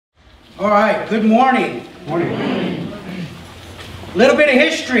All right, good morning. Morning. A little bit of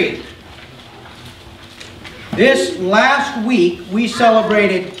history. This last week we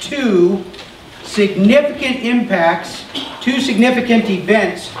celebrated two significant impacts, two significant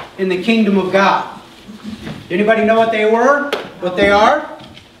events in the kingdom of God. Anybody know what they were? What they are?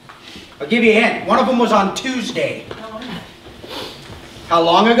 I'll give you a hint. One of them was on Tuesday. How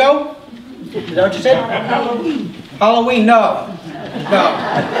long ago? Is that what you said? Halloween. Halloween, no. No.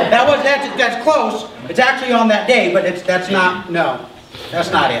 That's close. It's actually on that day, but that's not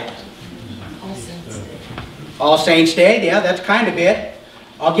it. All Saints Day. All Saints Day, yeah, that's kind of it.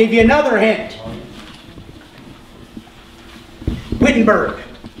 I'll give you another hint. Wittenberg.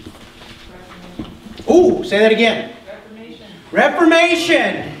 Ooh, say that again.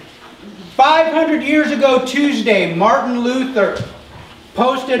 Reformation. 500 years ago Tuesday, Martin Luther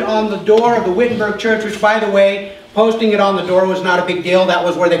posted on the door of the Wittenberg Church, which, by the way, posting it on the door was not a big deal. That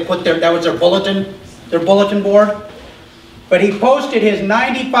was where they put that was their bulletin board. But he posted his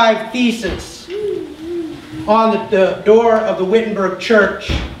 95 Theses on the door of the Wittenberg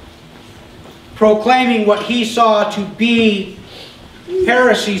Church, proclaiming what he saw to be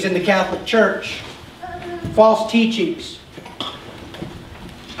heresies in the Catholic Church, false teachings.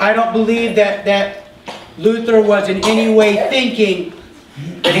 I don't believe that Luther was in any way thinking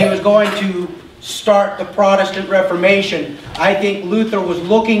that he was going to start the Protestant Reformation. I think Luther was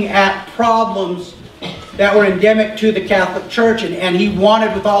looking at problems that were endemic to the Catholic Church, and he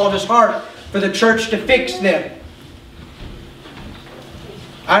wanted with all of his heart for the church to fix them.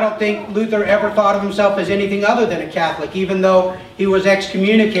 I don't think Luther ever thought of himself as anything other than a Catholic, even though he was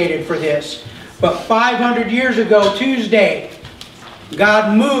excommunicated for this. But 500 years ago, Tuesday,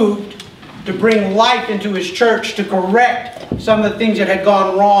 God moved to bring life into His church, to correct some of the things that had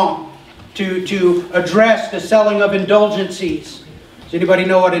gone wrong, to address the selling of indulgencies. Does anybody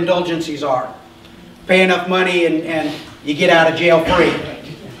know what indulgencies are? Pay enough money and you get out of jail free.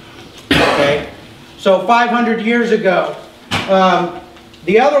 Okay? So 500 years ago.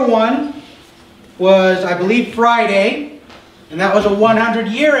 The other one was, I believe, Friday, and that was a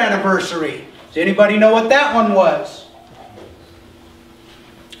 100-year anniversary. Does anybody know what that one was?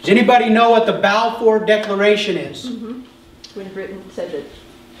 Does anybody know what the Balfour Declaration is? Mm-hmm. When Britain said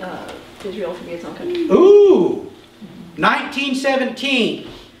that Israel should be its own country. Ooh! 1917.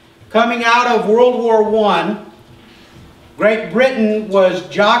 Coming out of World War I, Great Britain was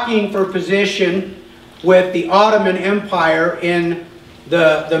jockeying for position with the Ottoman Empire in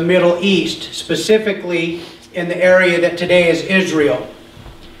the Middle East, specifically in the area that today is Israel.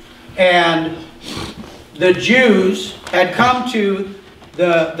 And the Jews had come to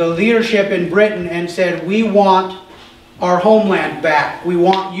the leadership in Britain and said, we want our homeland back. We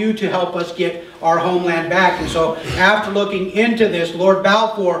want you to help us get our homeland back. And so after looking into this, Lord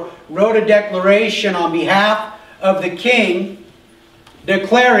Balfour wrote a declaration on behalf of the king,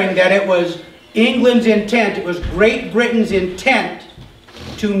 declaring that it was England's intent, it was Great Britain's intent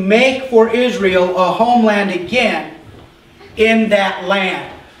to make for Israel a homeland again in that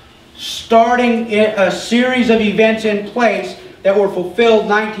land, starting a series of events in place that were fulfilled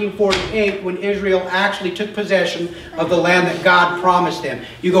 1948 when Israel actually took possession of the land that God promised them.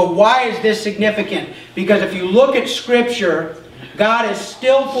 You go, why is this significant? Because if you look at Scripture, God is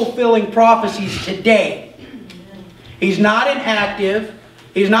still fulfilling prophecies today. He's not inactive.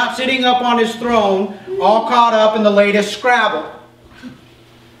 He's not sitting up on His throne all caught up in the latest Scrabble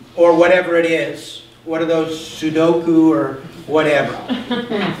or whatever it is. What are those, Sudoku or whatever?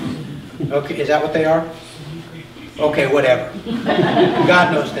 Okay, is that what they are? Okay, whatever.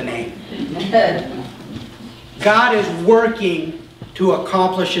 God knows the name. God is working to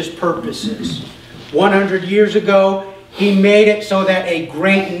accomplish His purposes. 100 years ago, He made it so that a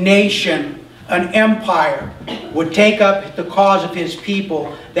great nation, an empire, would take up the cause of His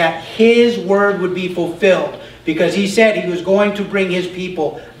people, that His word would be fulfilled. Because He said He was going to bring His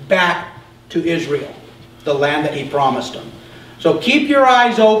people back to Israel, the land that He promised them. So keep your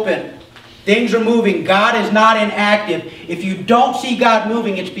eyes open. Things are moving. God is not inactive. If you don't see God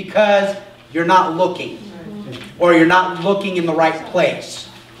moving, it's because you're not looking. Or you're not looking in the right place.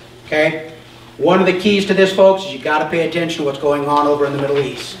 Okay? One of the keys to this, folks, is you've got to pay attention to what's going on over in the Middle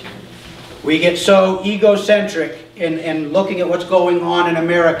East. We get so egocentric in looking at what's going on in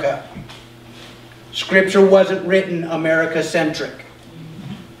America. Scripture wasn't written America-centric.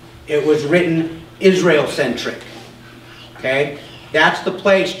 It was written Israel-centric. Okay? That's the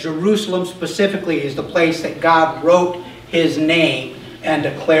place, Jerusalem specifically, is the place that God wrote His name and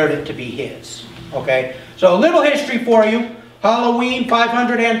declared it to be His. Okay? So a little history for you. Halloween,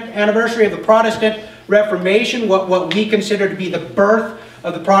 500th anniversary of the Protestant Reformation, what we consider to be the birth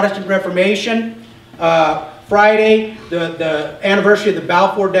of the Protestant Reformation. Friday, the anniversary of the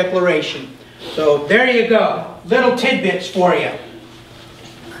Balfour Declaration. So there you go. Little tidbits for you.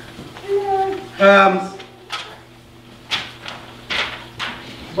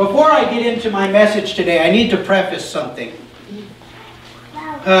 Before I get into my message today, I need to preface something.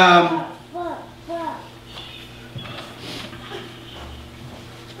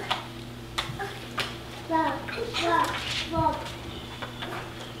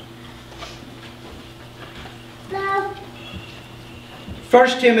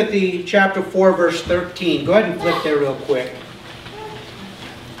 First Timothy chapter 4, verse 13. Go ahead and flip there real quick.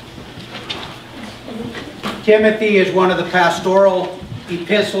 Timothy is one of the pastoral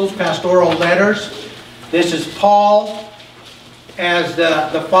epistles, pastoral letters. This is Paul as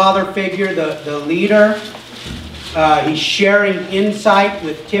the father figure, the leader. He's sharing insight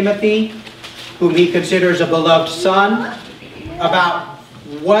with Timothy, whom he considers a beloved son, about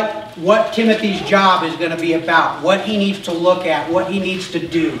what Timothy's job is going to be about, what he needs to look at, what he needs to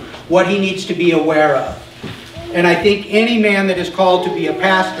do, what he needs to be aware of. And I think any man that is called to be a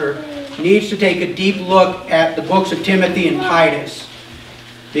pastor needs to take a deep look at the books of Timothy and Titus,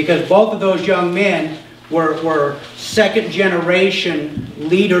 because both of those young men were second generation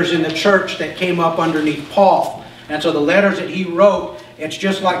leaders in the church that came up underneath Paul. And so the letters that he wrote, it's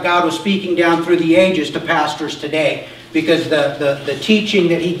just like God was speaking down through the ages to pastors today, because the teaching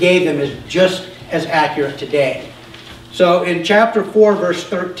that he gave them is just as accurate today. So in chapter 4, verse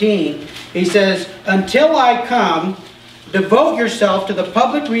 13, he says, "Until I come, devote yourself to the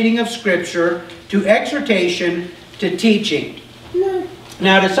public reading of Scripture, to exhortation, to teaching."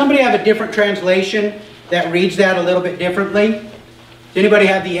 Now, does somebody have a different translation that reads that a little bit differently? Does anybody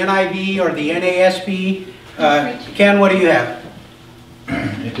have the NIV or the NASB? Ken, what do you have?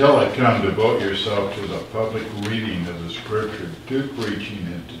 Until I come, devote yourself to the public reading of the Scripture, to preaching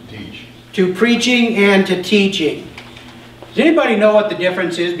and to teaching. To preaching and to teaching. Does anybody know what the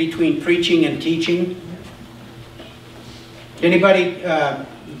difference is between preaching and teaching? Anybody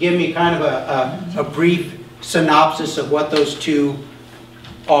give me kind of a brief synopsis of what those two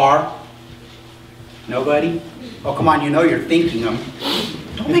are? Nobody? Oh, come on, you know you're thinking them.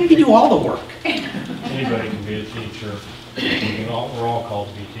 Don't make me do all the work. Anybody can be a teacher. We're all called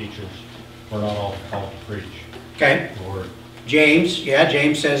to be teachers. We're not all called to preach. Okay. Lord. James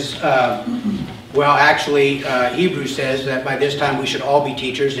says, well, actually, Hebrews says that by this time we should all be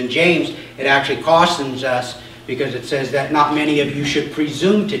teachers. In James, it actually cautions us, because it says that not many of you should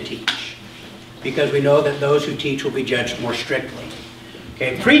presume to teach, because we know that those who teach will be judged more strictly.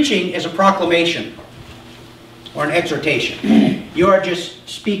 Okay, preaching is a proclamation or an exhortation. You are just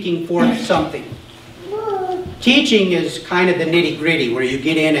speaking forth something. Teaching is kind of the nitty-gritty, where you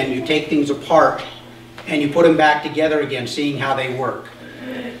get in and you take things apart and you put them back together again, seeing how they work.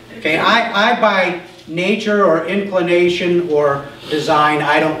 Okay, I by nature or inclination or design,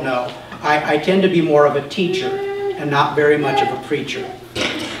 I don't know, I tend to be more of a teacher and not very much of a preacher.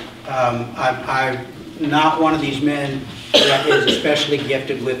 I'm not one of these men that is especially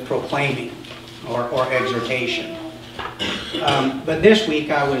gifted with proclaiming or exhortation. But this week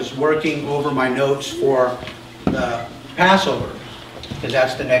I was working over my notes for the Passover, because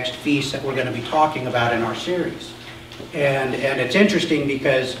that's the next feast that we're going to be talking about in our series. And it's interesting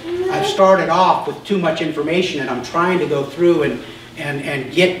because I've started off with too much information, and I'm trying to go through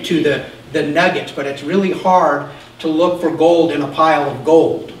and get to the nuggets, but it's really hard to look for gold in a pile of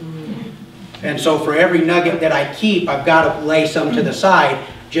gold. And so for every nugget that I keep, I've got to lay some to the side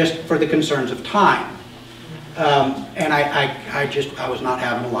just for the concerns of time. And I was not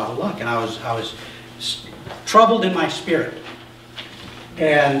having a lot of luck, and I was troubled in my spirit.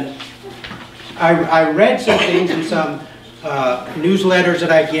 And I read some things in some newsletters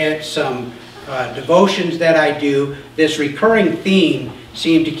that I get, some devotions that I do. This recurring theme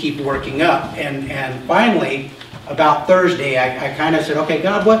seemed to keep working up. And finally, about Thursday, I kind of said, okay,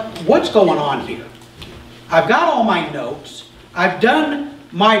 God, what's going on here? I've got all my notes. I've done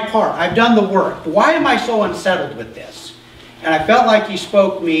my part. I've done the work. Why am I so unsettled with this? And I felt like He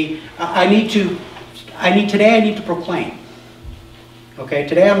spoke to me. Today I need to proclaim. Okay,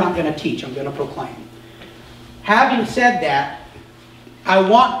 today I'm not going to teach, I'm going to proclaim. Having said that, I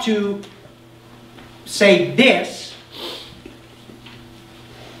want to say this.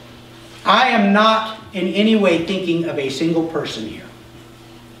 I am not in any way thinking of a single person here.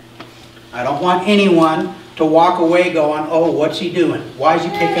 I don't want anyone to walk away going, oh, what's he doing? Why is he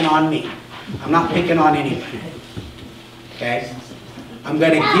picking on me? I'm not picking on anybody. Okay? I'm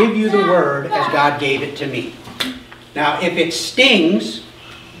going to give you the word as God gave it to me. Now, if it stings,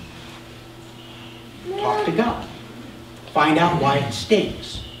 talk to God. find out why it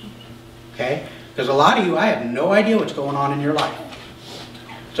stinks. Okay? Because a lot of you, I have no idea what's going on in your life.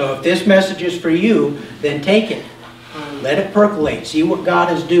 So if this message is for you, then take it. Let it percolate. See what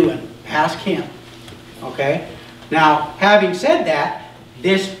God is doing. Ask Him. Okay? Now, having said that,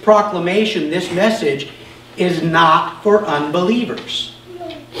 this proclamation, this message, is not for unbelievers.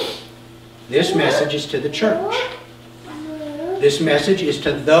 This message is to the church. This message is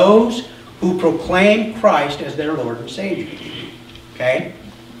to those who proclaim Christ as their Lord and Savior. Okay?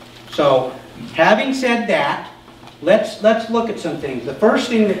 So, having said that, let's look at some things. The first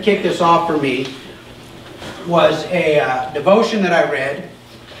thing that kicked this off for me was a devotion that I read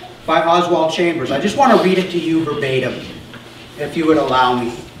by Oswald Chambers. I just want to read it to you verbatim, if you would allow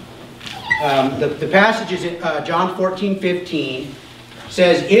me. The passage is John 14:15.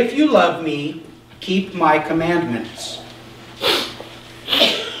 Says, "If you love me, keep my commandments."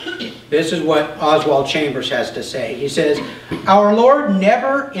 This is what Oswald Chambers has to say. He says, "Our Lord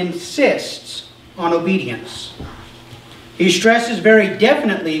never insists on obedience. He stresses very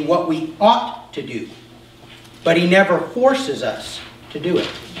definitely what we ought to do, but He never forces us to do it.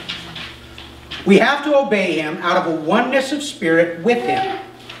 We have to obey Him out of a oneness of spirit with Him.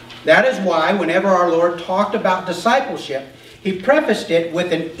 That is why whenever our Lord talked about discipleship, He prefaced it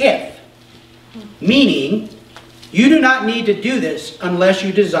with an if, meaning, you do not need to do this unless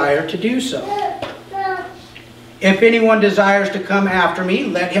you desire to do so. If anyone desires to come after me,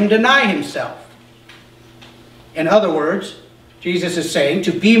 let him deny himself. In other words, Jesus is saying,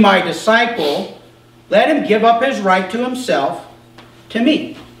 to be my disciple, let him give up his right to himself to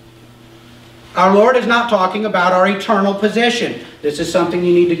me. Our Lord is not talking about our eternal position. This is something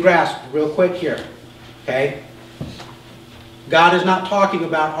you need to grasp real quick here. Okay? God is not talking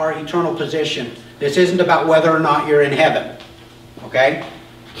about our eternal position. This isn't about whether or not you're in heaven. Okay?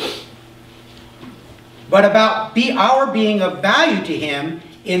 But about our being of value to Him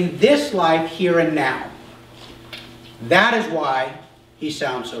in this life here and now. That is why He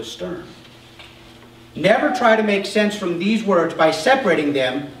sounds so stern. Never try to make sense from these words by separating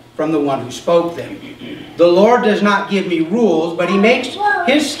them from the one who spoke them. The Lord does not give me rules, but He makes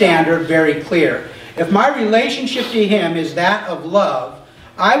His standard very clear. If my relationship to Him is that of love,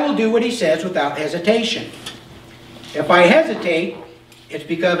 I will do what He says without hesitation. If I hesitate, it's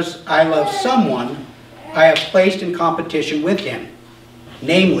because I love someone I have placed in competition with Him,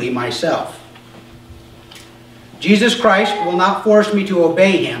 namely myself. Jesus Christ will not force me to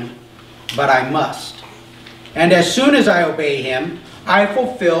obey Him, but I must. And as soon as I obey Him, I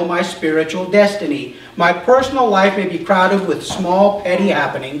fulfill my spiritual destiny. My personal life may be crowded with small, petty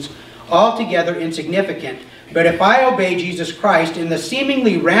happenings, altogether insignificant. But if I obey Jesus Christ in the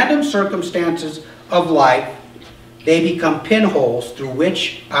seemingly random circumstances of life, they become pinholes through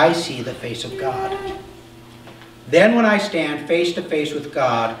which I see the face of God. Then when I stand face to face with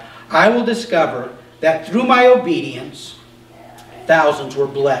God, I will discover that through my obedience, thousands were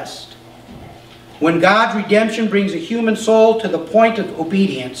blessed. When God's redemption brings a human soul to the point of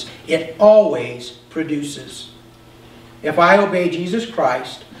obedience, it always produces. If I obey Jesus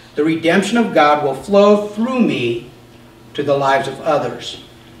Christ, the redemption of God will flow through me to the lives of others.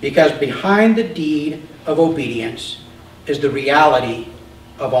 Because behind the deed of obedience is the reality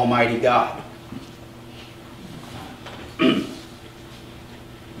of Almighty God.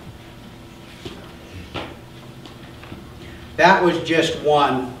 That was just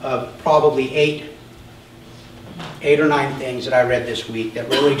one of probably eight or nine things that I read this week that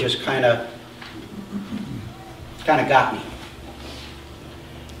really just kind of got me.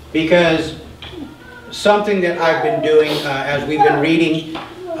 Because something that I've been doing as we've been reading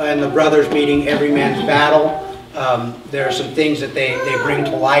in the brothers meeting, Every Man's Battle, there are some things that they bring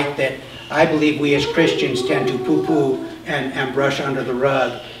to light that I believe we as Christians tend to poo-poo and brush under the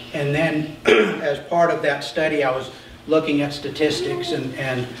rug. And then as part of that study, I was looking at statistics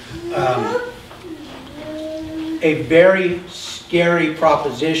and a very scary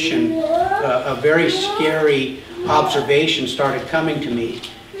proposition, a very scary observation started coming to me,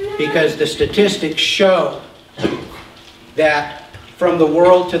 because the statistics show that from the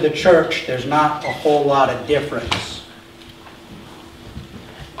world to the church, there's not a whole lot of difference.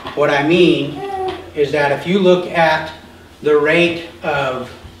 What I mean is that if you look at the rate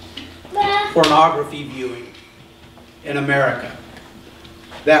of pornography viewing in America,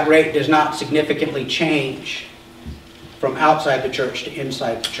 that rate does not significantly change from outside the church to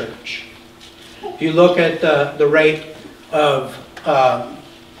inside the church. If you look at the rate of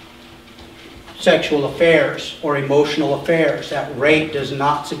sexual affairs or emotional affairs, that rate does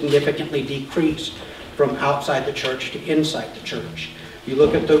not significantly decrease from outside the church to inside the church. You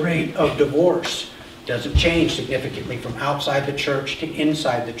look at the rate of divorce, Doesn't change significantly from outside the church to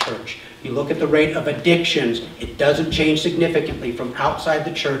inside the church. You look at the rate of addictions, it doesn't change significantly from outside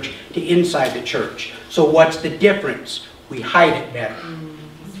the church to inside the church. So what's the difference? We hide it better.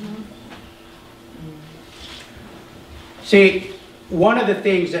 See, one of the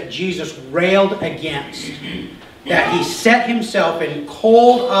things that Jesus railed against, that he set himself in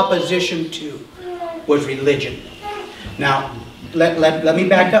cold opposition to, was religion. Now, let me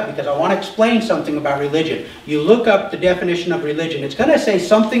back up, because I want to explain something about religion. You look up the definition of religion, it's going to say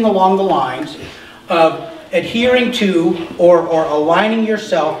something along the lines of adhering to or aligning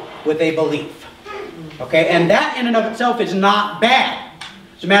yourself with a belief. Okay, and that in and of itself is not bad.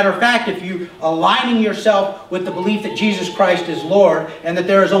 As a matter of fact, if you're aligning yourself with the belief that Jesus Christ is Lord and that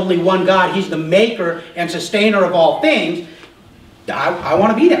there is only one God, He's the maker and sustainer of all things, I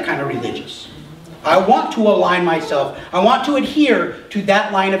want to be that kind of religious. I want to align myself. I want to adhere to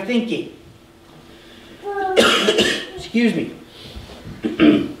that line of thinking. Excuse me.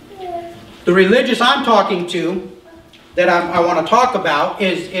 The religious I'm talking to, that I want to talk about,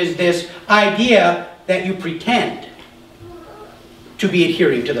 is this idea that you pretend to be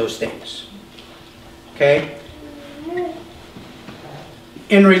adhering to those things. Okay?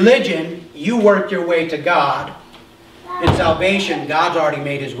 In religion, you work your way to God. In salvation, God's already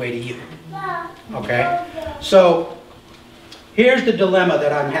made His way to you. Okay? So, here's the dilemma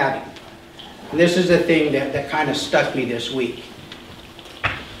that I'm having. And this is the thing that kind of stuck me this week.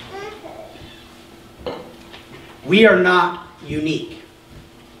 We are not unique.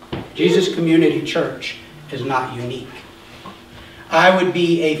 Jesus Community Church is not unique. I would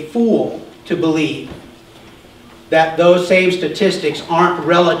be a fool to believe that those same statistics aren't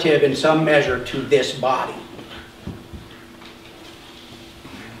relative in some measure to this body.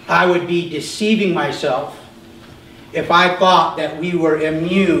 I would be deceiving myself if I thought that we were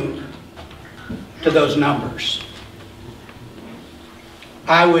immune to those numbers.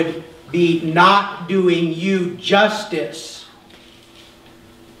 I would be not doing you justice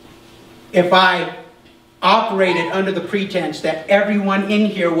if I operated under the pretense that everyone in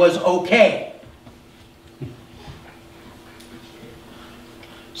here was okay.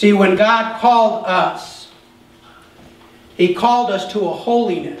 See, when God called us, He called us to a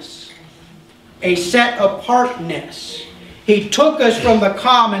holiness, a set apartness. He took us from the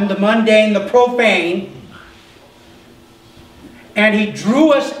common, the mundane, the profane, and He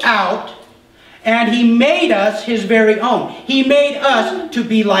drew us out, and He made us His very own. He made us to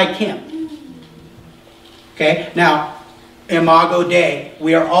be like Him. Okay, now, Imago Dei,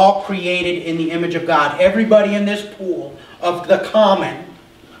 we are all created in the image of God. Everybody in this pool of the common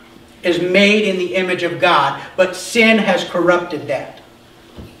is made in the image of God, but sin has corrupted that.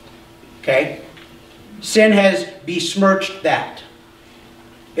 Okay? Sin has besmirched that.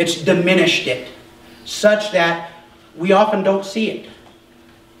 It's diminished it, such that we often don't see it.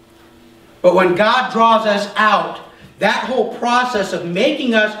 But when God draws us out, that whole process of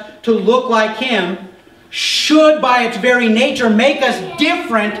making us to look like Him should, by its very nature, make us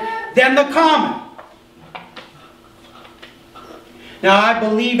different than the common. Now, I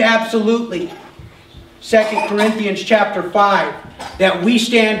believe absolutely, 2 Corinthians chapter 5, that we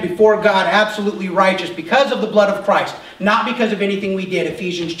stand before God absolutely righteous because of the blood of Christ, not because of anything we did,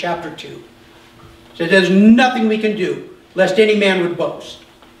 Ephesians chapter 2. So there's nothing we can do, lest any man would boast.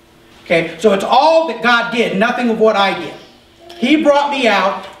 Okay, so it's all that God did, nothing of what I did. He brought me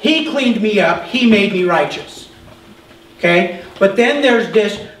out, He cleaned me up, He made me righteous. Okay? But then there's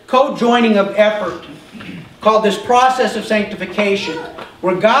this co-joining of effort called this process of sanctification,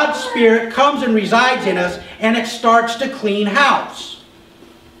 where God's Spirit comes and resides in us, and it starts to clean house.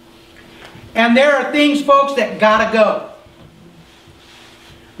 And there are things, folks, that gotta go.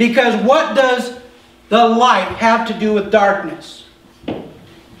 Because what does the light have to do with darkness?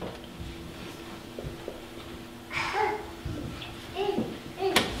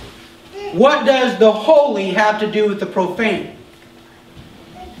 What does the holy have to do with the profane?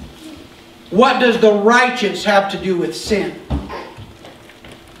 What does the righteous have to do with sin?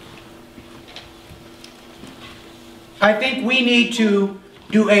 I think we need to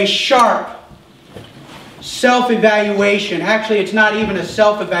do a sharp self-evaluation. Actually, it's not even a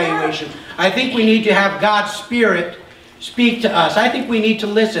self-evaluation. I think we need to have God's Spirit speak to us. I think we need to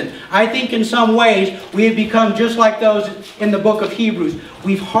listen. I think in some ways we have become just like those in the book of Hebrews.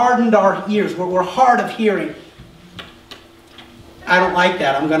 We've hardened our ears. We're hard of hearing. I don't like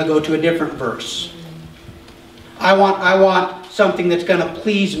that. I'm going to go to a different verse. I want something that's going to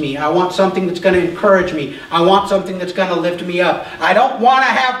please me. I want something that's going to encourage me. I want something that's going to lift me up. I don't want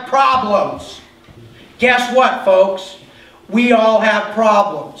to have problems. Guess what, folks? We all have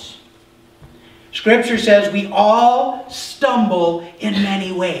problems. Scripture says we all stumble in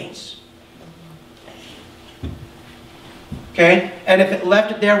many ways. Okay? And if it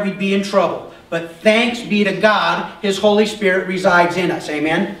left it there, we'd be in trouble. But thanks be to God, His Holy Spirit resides in us.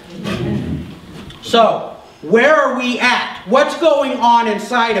 Amen? So, where are we at? What's going on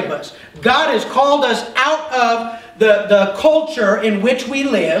inside of us? God has called us out of the culture in which we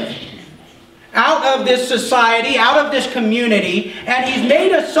live, out of this society, out of this community, and He's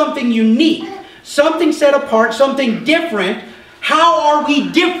made us something unique, something set apart, something different. How are we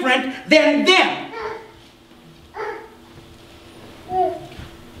different than them?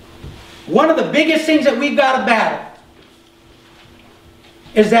 One of the biggest things that we've got to battle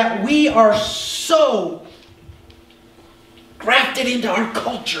is that we are so grafted into our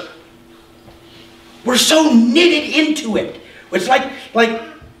culture. We're so knitted into it. It's like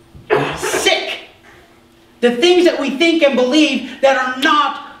sick. The things that we think and believe that are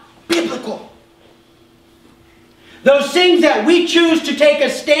not biblical. Those things that we choose to take a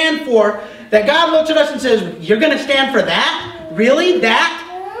stand for, that God looks at us and says, you're going to stand for that? Really? That?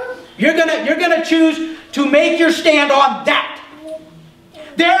 You're going to choose to make your stand on that.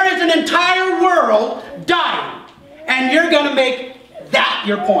 There is an entire world dying, and you're going to make that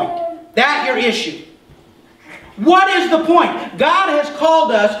your point. That your issue. What is the point? God has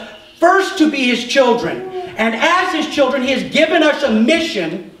called us first to be His children. And as His children, He has given us a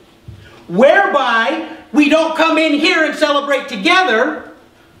mission whereby we don't come in here and celebrate together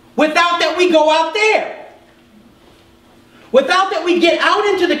without that we go out there. Without that we get out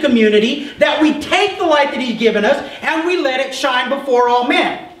into the community, that we take the light that He's given us and we let it shine before all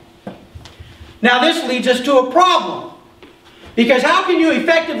men. Now this leads us to a problem. Because how can you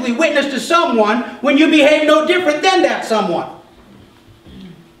effectively witness to someone when you behave no different than that someone?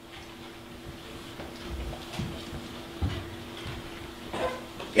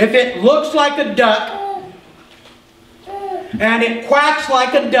 If it looks like a duck and it quacks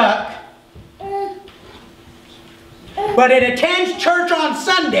like a duck, but it attends church on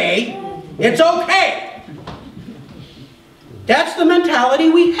Sunday, it's okay. That's the mentality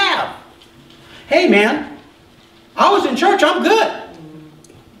we have. Hey man, I was in church, I'm good.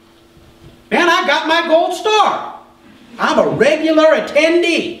 Man, I got my gold star. I'm a regular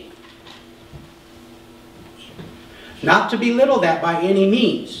attendee. Not to belittle that by any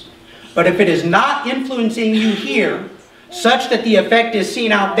means. But if it is not influencing you here, such that the effect is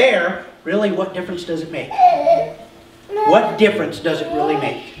seen out there, really what difference does it make? What difference does it really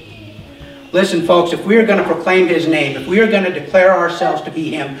make? Listen folks, if we are going to proclaim His name, if we are going to declare ourselves to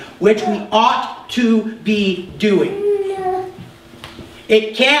be Him, which we ought to be doing,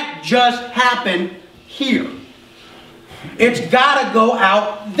 it can't just happen here. It's got to go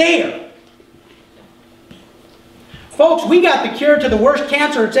out there. Folks, we got the cure to the worst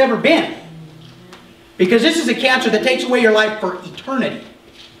cancer it's ever been. Because this is a cancer that takes away your life for eternity.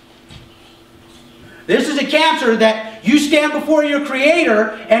 This is a cancer that you stand before your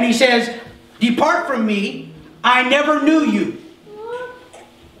Creator and He says, "Depart from me, I never knew you."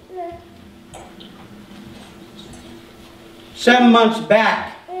 Seven months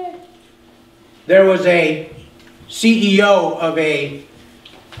back, there was a CEO of a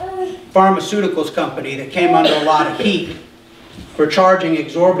pharmaceuticals company that came under a lot of heat for charging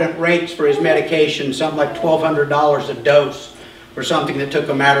exorbitant rates for his medication, something like $1,200 a dose for something that took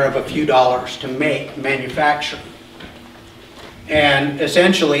a matter of a few dollars to manufacture. And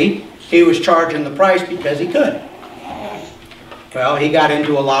essentially, he was charging the price because he could. Well, he got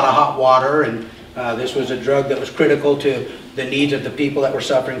into a lot of hot water, and this was a drug that was critical to the needs of the people that were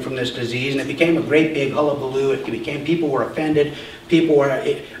suffering from this disease, and it became a great big hullabaloo. It became, people were offended, people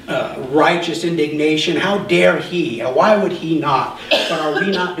were righteous indignation. How dare he? Why would he not? But are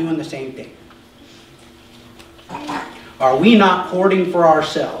we not doing the same thing? Are we not hoarding for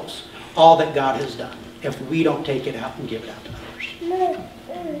ourselves all that God has done if we don't take it out and give it out to others?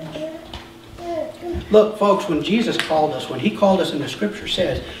 Look, folks, when Jesus called us, when He called us, and the Scripture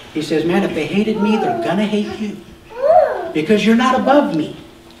says, He says, man, if they hated me, they're going to hate you. Because you're not above me.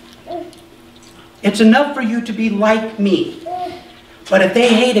 It's enough for you to be like me. But if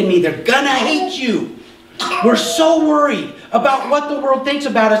they hated me, they're going to hate you. We're so worried about what the world thinks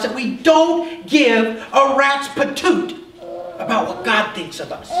about us that we don't give a rat's patoot about what God thinks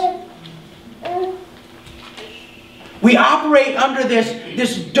of us. We operate under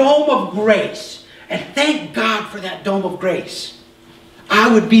this dome of grace. And thank God for that dome of grace.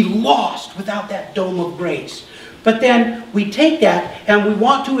 I would be lost without that dome of grace. But then we take that and we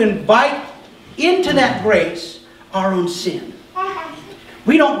want to invite into that grace our own sin.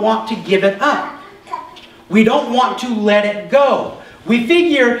 We don't want to give it up. We don't want to let it go. We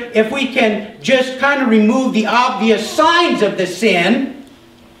figure if we can just kind of remove the obvious signs of the sin,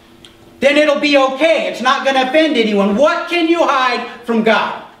 then it'll be okay. It's not going to offend anyone. What can you hide from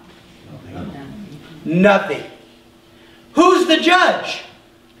God? Nothing. Who's the judge?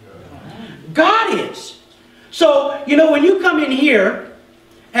 God is. So, you know, when you come in here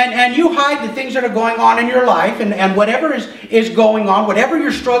and you hide the things that are going on in your life and whatever is going on, whatever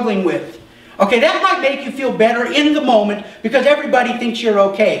you're struggling with, okay, that might make you feel better in the moment because everybody thinks you're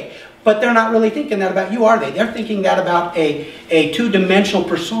okay. But they're not really thinking that about you, are they? They're thinking that about a two-dimensional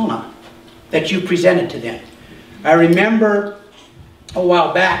persona that you presented to them. I remember a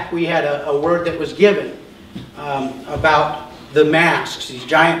while back we had a word that was given about the masks, these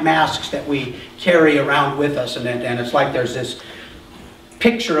giant masks that we carry around with us. And it's like there's this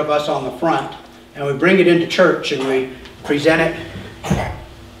picture of us on the front. And we bring it into church and we present it.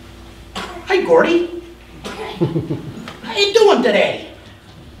 Hi, Gordy. How you doing today?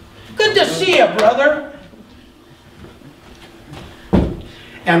 Good to see you, brother.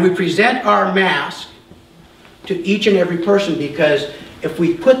 And we present our mask to each and every person because if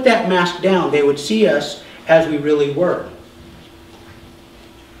we put that mask down, they would see us as we really were.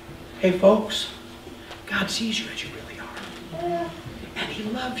 Hey, folks, God sees you as you really are. And He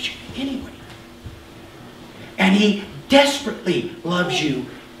loves you anyway. And He desperately loves you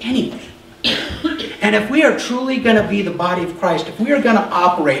anyway. And if we are truly going to be the body of Christ, if we are going to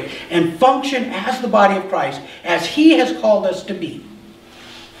operate and function as the body of Christ, as He has called us to be,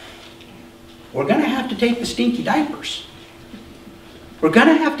 we're going to have to take the stinky diapers. We're going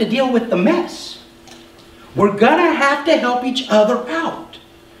to have to deal with the mess. We're going to have to help each other out.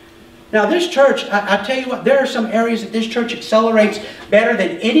 Now this church, I tell you what, there are some areas that this church accelerates better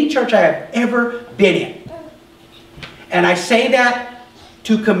than any church I have ever been in. And I say that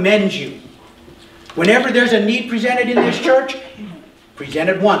to commend you. Whenever there's a need presented in this church,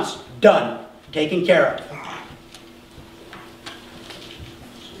 presented once, done, taken care of.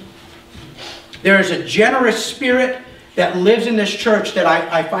 There is a generous spirit that lives in this church that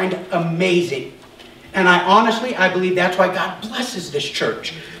I find amazing. And I believe that's why God blesses this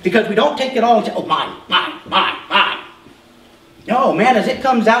church. Because we don't take it all and say, oh, mine, mine, mine, mine. No, man, as it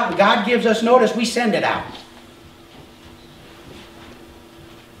comes out and God gives us notice, we send it out.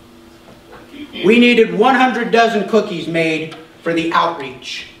 We needed 100 dozen cookies made for the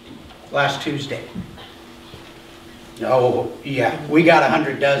outreach last Tuesday. Oh, yeah, we got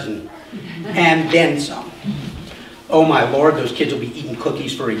 100 dozen. And then some. Oh my Lord, those kids will be eating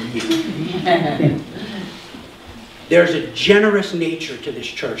cookies for a year. There's a generous nature to this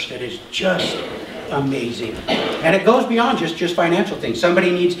church that is just amazing. And it goes beyond just financial things.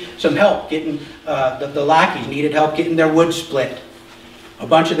 Somebody needs some help getting, the lackeys needed help getting their wood split. A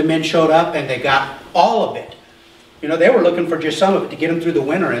bunch of the men showed up and they got all of it. You know, they were looking for just some of it to get them through the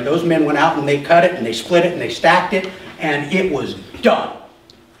winter. And those men went out and they cut it and they split it and they stacked it. And it was done.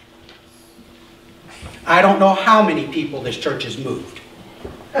 I don't know how many people this church has moved.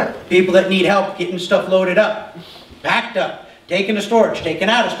 People that need help getting stuff loaded up, packed up, taken to storage, taken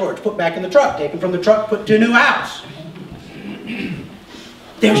out of storage, put back in the truck, taken from the truck, put to a new house.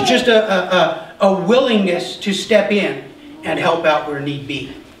 There's just a willingness to step in and help out where need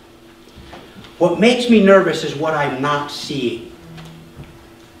be. What makes me nervous is what I'm not seeing.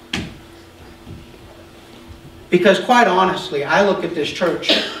 Because quite honestly, I look at this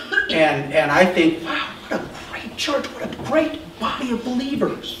church and I think, wow, what a great church, what a great body of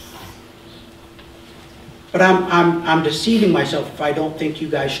believers. But I'm deceiving myself if I don't think you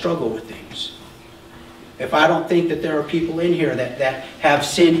guys struggle with things. If I don't think that there are people in here that have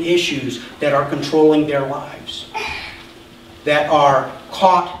sin issues that are controlling their lives. That are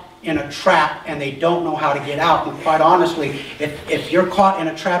caught in a trap and they don't know how to get out. And quite honestly, if you're caught in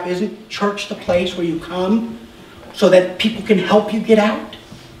a trap, isn't church the place where you come so that people can help you get out?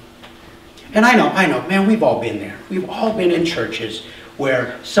 And I know, man, we've all been there. We've all been in churches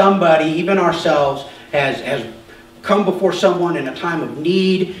where somebody, even ourselves, has come before someone in a time of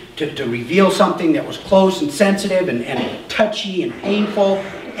need to reveal something that was close and sensitive and touchy and painful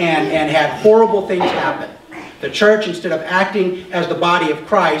and had horrible things happen. The church, instead of acting as the body of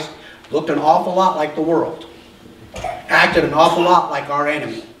Christ, looked an awful lot like the world. Acted an awful lot like our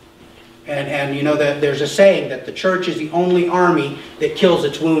enemy. And you know, there's a saying that the church is the only army that kills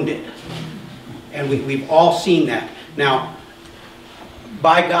its wounded. And we've all seen that. Now,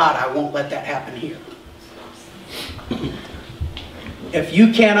 by God, I won't let that happen here. If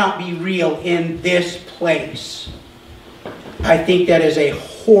you cannot be real in this place, I think that is a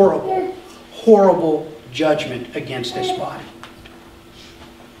horrible, horrible judgment against this body.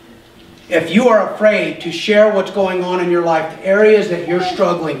 If you are afraid to share what's going on in your life, the areas that you're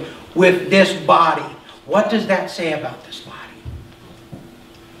struggling with this body, what does that say about this body?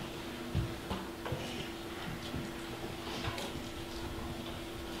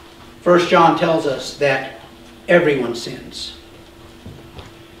 First John tells us that everyone sins.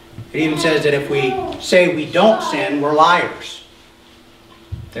 It even says that if we say we don't sin, we're liars.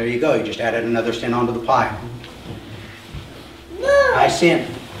 There you go. You just added another sin onto the pile. I sin.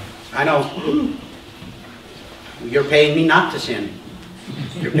 I know. You're paying me not to sin.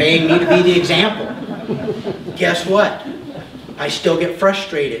 You're paying me to be the example. Guess what? I still get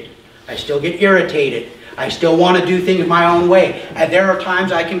frustrated. I still get irritated. I still want to do things my own way. And there are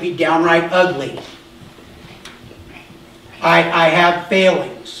times I can be downright ugly. I have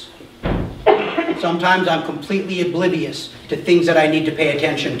failings. Sometimes I'm completely oblivious to things that I need to pay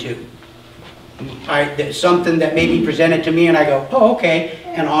attention to. There's something that may be presented to me and I go, oh, okay,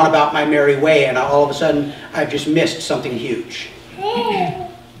 and on about my merry way, and all of a sudden I've just missed something huge.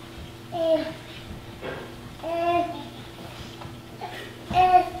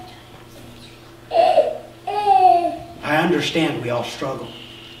 I understand we all struggle.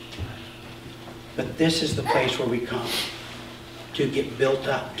 But this is the place where we come to get built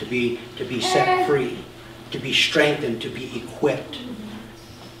up, to be set free, to be strengthened, to be equipped.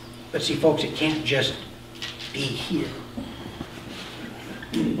 But see, folks, it can't just be here.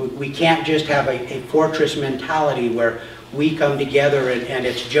 We can't just have a fortress mentality where we come together and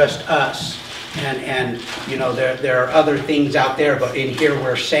it's just us. And you know, there are other things out there, but in here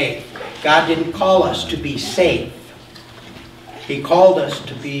we're safe. God didn't call us to be safe. He called us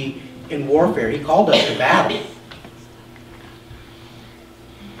to be in warfare. He called us to battle.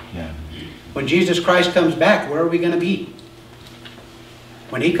 Yeah. When Jesus Christ comes back, where are we going to be?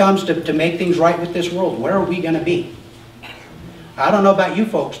 When He comes to make things right with this world, where are we going to be? I don't know about you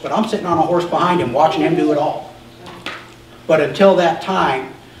folks, but I'm sitting on a horse behind Him watching Him do it all. But until that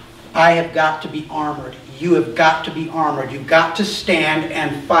time, I have got to be armored. You have got to be armored. You've got to stand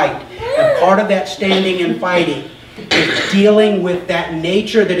and fight. And part of that standing and fighting is dealing with that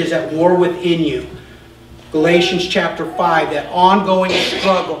nature that is at war within you. Galatians chapter 5, that ongoing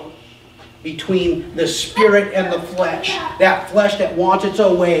struggle between the spirit and the flesh. That flesh that wants its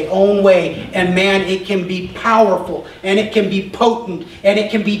own way. And man, it can be powerful, and it can be potent, and it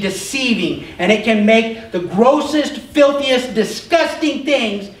can be deceiving, and it can make the grossest, filthiest, disgusting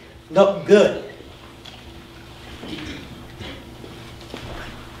things look good.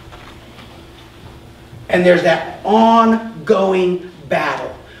 And there's that ongoing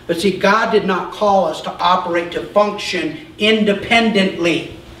battle. But see, God did not call us to operate, to function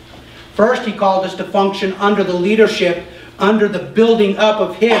independently. First, He called us to function under the leadership, under the building up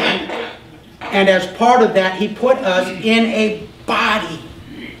of Him. And as part of that, He put us in a body.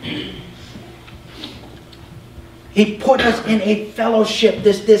 He put us in a fellowship,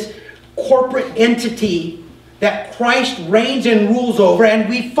 this corporate entity that Christ reigns and rules over, and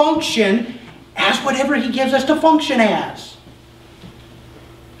we function as whatever He gives us to function as.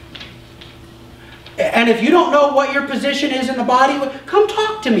 And if you don't know what your position is in the body, come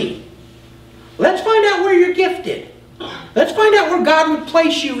talk to me. Let's find out where you're gifted. Let's find out where God would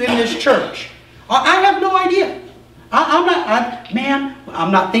place you in this church. I have no idea.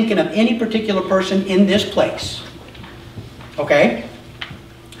 I'm not thinking of any particular person in this place. Okay?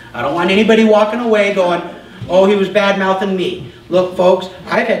 I don't want anybody walking away going, oh, he was bad-mouthing me. Look, folks,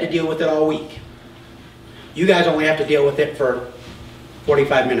 I've had to deal with it all week. You guys only have to deal with it for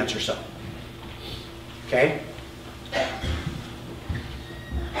 45 minutes or so. Okay?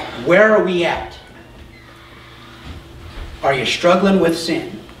 Where are we at? Are you struggling with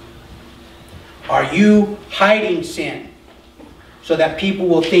sin? Are you hiding sin so that people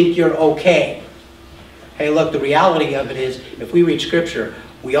will think you're okay? Hey, look, the reality of it is, if we read Scripture,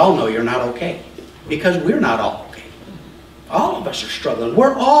 we all know you're not okay. Because we're not all okay. All of us are struggling.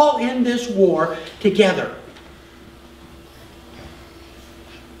 We're all in this war together.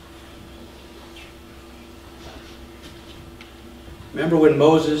 Remember when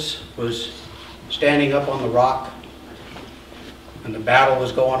Moses was standing up on the rock and the battle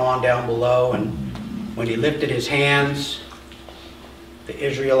was going on down below, and when he lifted his hands, the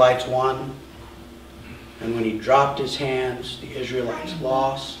Israelites won. And when he dropped his hands, the Israelites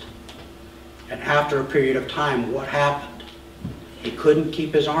lost. And after a period of time, what happened? He couldn't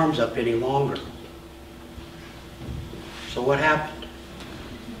keep his arms up any longer. So what happened?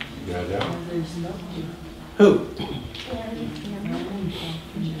 Who?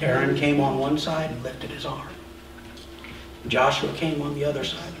 Aaron came on one side and lifted his arm. Joshua came on the other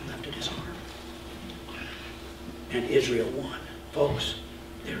side and lifted his arm. And Israel won. Folks,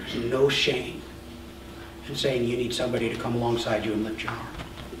 There is no shame in saying you need somebody to come alongside you and lift your arm.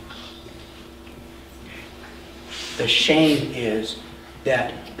 The shame is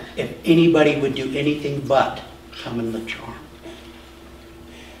that if anybody would do anything but come and lift your arm,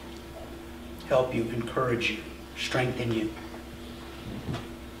 help you, encourage you, strengthen you,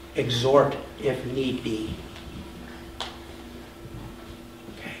 exhort if need be.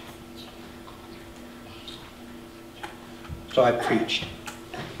 Okay. So I preached.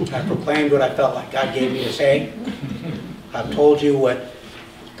 I proclaimed what I felt like God gave me to say. I've told you what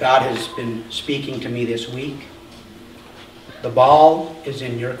God has been speaking to me this week. The ball is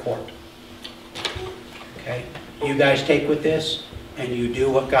in your court. Okay? You guys take with this and you do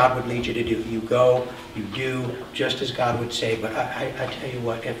what God would lead you to do. You go, you do just as God would say. But I tell you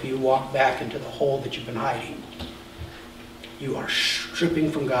what, if you walk back into the hole that you've been hiding, you are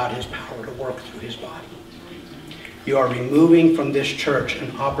stripping from God His power to work through His body. You are removing from this church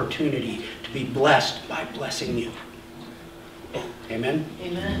an opportunity to be blessed by blessing you. Amen?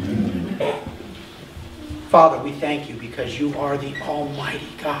 Amen. Father, we thank you because you are the Almighty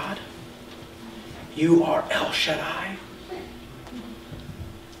God. You are El Shaddai.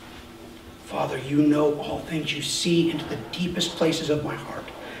 Father, you know all things. You see into the deepest places of my heart.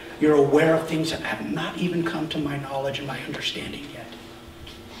 You're aware of things that have not even come to my knowledge and my understanding yet.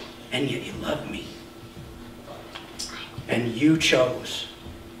 And yet you love me. And you chose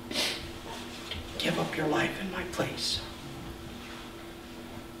to give up your life in my place.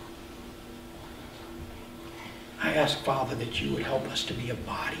 I ask, Father, that you would help us to be a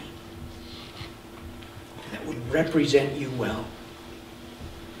body that would represent you well,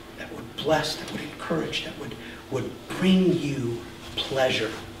 that would bless, that would encourage, that would bring you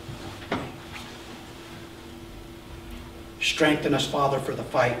pleasure. Strengthen us, Father, for the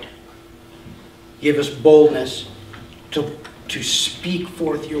fight. Give us boldness to speak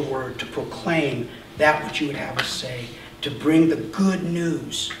forth your word, to proclaim that which you would have us say, to bring the good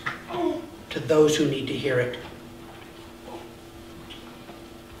news to those who need to hear it.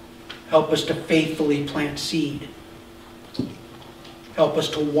 Help us to faithfully plant seed. Help us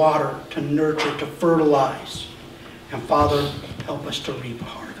to water, to nurture, to fertilize. And Father, help us to reap a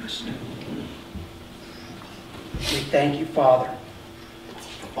harvest. We thank you, Father,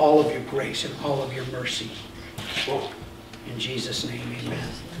 for all of your grace and all of your mercy. In Jesus' name,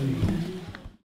 amen.